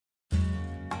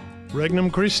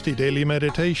Regnum Christi Daily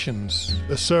Meditations,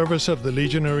 the service of the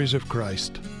Legionaries of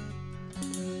Christ.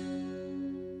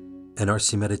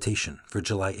 NRC Meditation for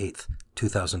July 8th,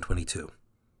 2022.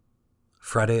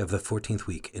 Friday of the 14th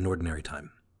week in Ordinary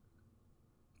Time.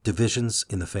 Divisions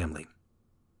in the Family.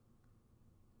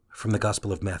 From the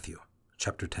Gospel of Matthew,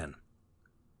 chapter 10.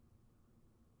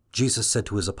 Jesus said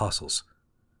to his apostles,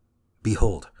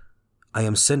 "Behold, I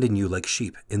am sending you like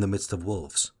sheep in the midst of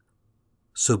wolves.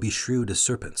 So be shrewd as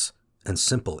serpents and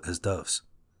simple as doves.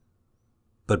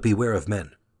 But beware of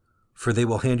men, for they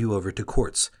will hand you over to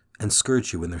courts and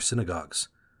scourge you in their synagogues.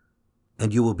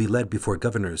 And you will be led before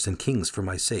governors and kings for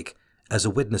my sake, as a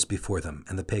witness before them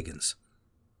and the pagans.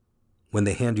 When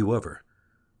they hand you over,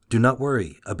 do not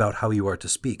worry about how you are to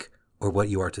speak or what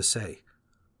you are to say.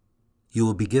 You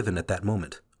will be given at that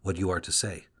moment what you are to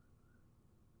say.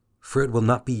 For it will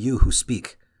not be you who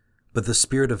speak, but the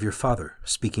Spirit of your Father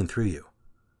speaking through you.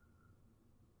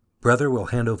 Brother will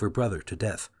hand over brother to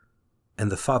death,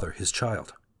 and the father his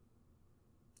child.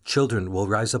 Children will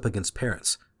rise up against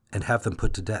parents and have them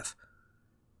put to death.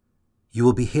 You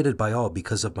will be hated by all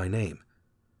because of my name,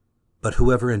 but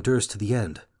whoever endures to the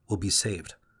end will be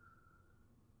saved.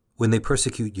 When they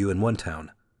persecute you in one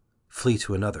town, flee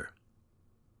to another.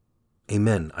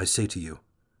 Amen, I say to you,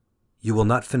 you will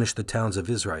not finish the towns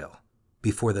of Israel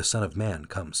before the Son of Man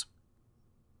comes."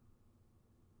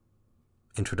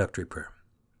 Introductory Prayer.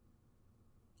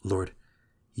 Lord,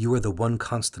 you are the one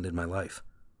constant in my life.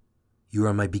 You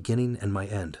are my beginning and my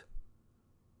end.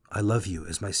 I love you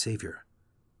as my Savior.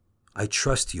 I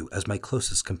trust you as my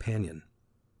closest companion.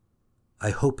 I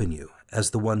hope in you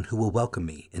as the one who will welcome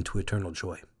me into eternal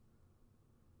joy.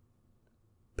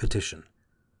 Petition.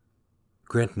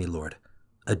 Grant me, Lord,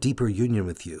 a deeper union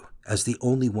with you as the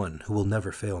only one who will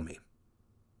never fail me.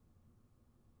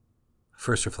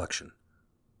 First reflection.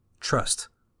 Trust,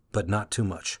 but not too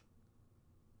much.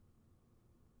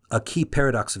 A key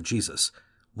paradox of Jesus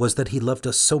was that he loved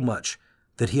us so much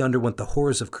that he underwent the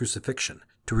horrors of crucifixion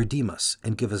to redeem us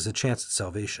and give us a chance at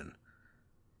salvation.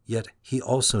 Yet he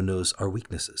also knows our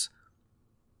weaknesses.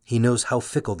 He knows how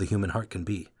fickle the human heart can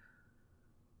be.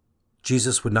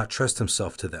 Jesus would not trust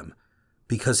himself to them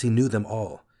because he knew them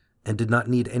all and did not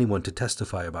need anyone to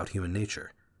testify about human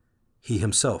nature. He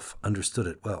himself understood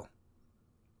it well.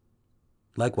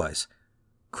 Likewise,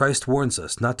 Christ warns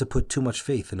us not to put too much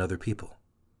faith in other people.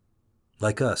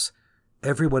 Like us,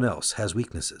 everyone else has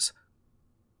weaknesses.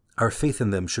 Our faith in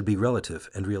them should be relative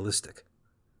and realistic.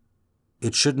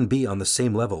 It shouldn't be on the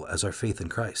same level as our faith in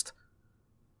Christ.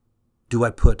 Do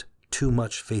I put too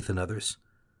much faith in others?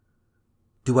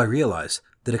 Do I realize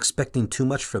that expecting too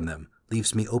much from them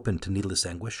leaves me open to needless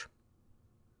anguish?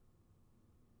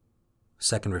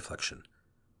 Second reflection.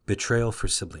 Betrayal for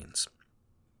siblings.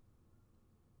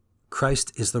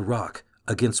 Christ is the rock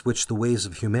against which the waves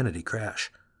of humanity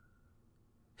crash.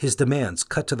 His demands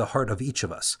cut to the heart of each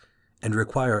of us and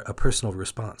require a personal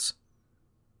response.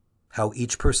 How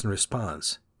each person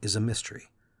responds is a mystery.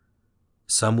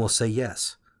 Some will say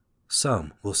yes,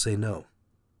 some will say no.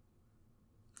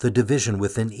 The division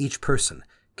within each person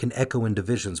can echo in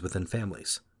divisions within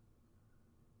families.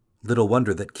 Little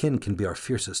wonder that kin can be our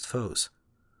fiercest foes.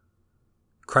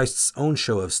 Christ's own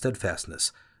show of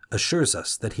steadfastness assures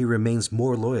us that he remains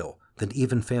more loyal than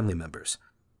even family members.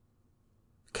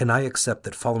 Can I accept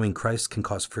that following Christ can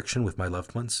cause friction with my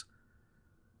loved ones?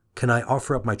 Can I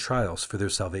offer up my trials for their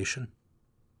salvation?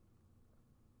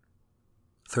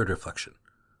 Third reflection.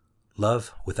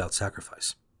 Love without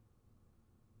sacrifice.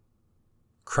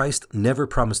 Christ never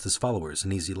promised his followers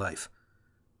an easy life.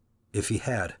 If he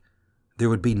had, there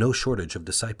would be no shortage of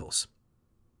disciples.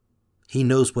 He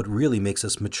knows what really makes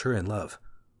us mature in love: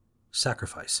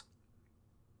 sacrifice.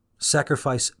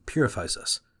 Sacrifice purifies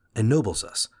us, ennobles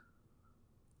us.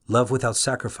 Love without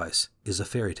sacrifice is a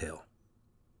fairy tale.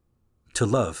 To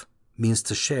love means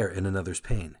to share in another's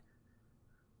pain.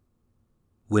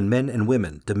 When men and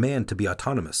women demand to be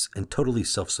autonomous and totally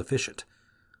self-sufficient,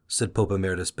 said Pope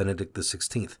Emeritus Benedict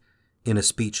XVI in a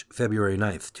speech February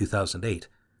 9, 2008,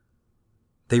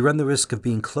 they run the risk of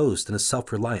being closed in a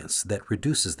self-reliance that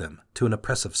reduces them to an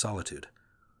oppressive solitude.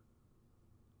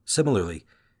 Similarly,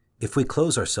 if we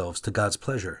close ourselves to God's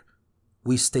pleasure,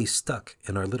 we stay stuck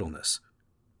in our littleness.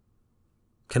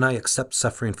 Can I accept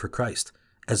suffering for Christ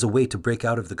as a way to break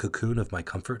out of the cocoon of my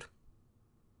comfort?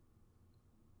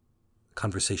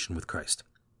 Conversation with Christ.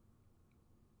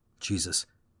 Jesus,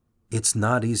 it's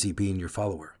not easy being your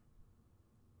follower.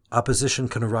 Opposition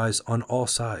can arise on all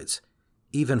sides,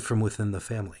 even from within the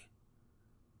family.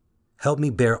 Help me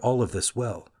bear all of this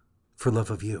well, for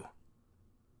love of you.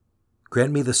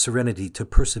 Grant me the serenity to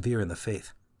persevere in the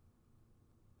faith.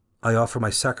 I offer my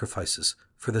sacrifices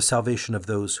for the salvation of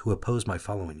those who oppose my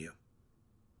following you.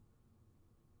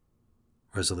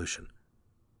 Resolution.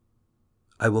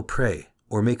 I will pray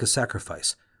or make a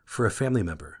sacrifice for a family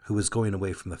member who is going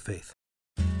away from the faith.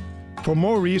 For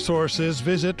more resources,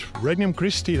 visit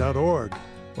regnumchristi.org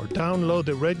or download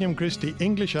the Regnum Christi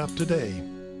English app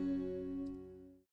today.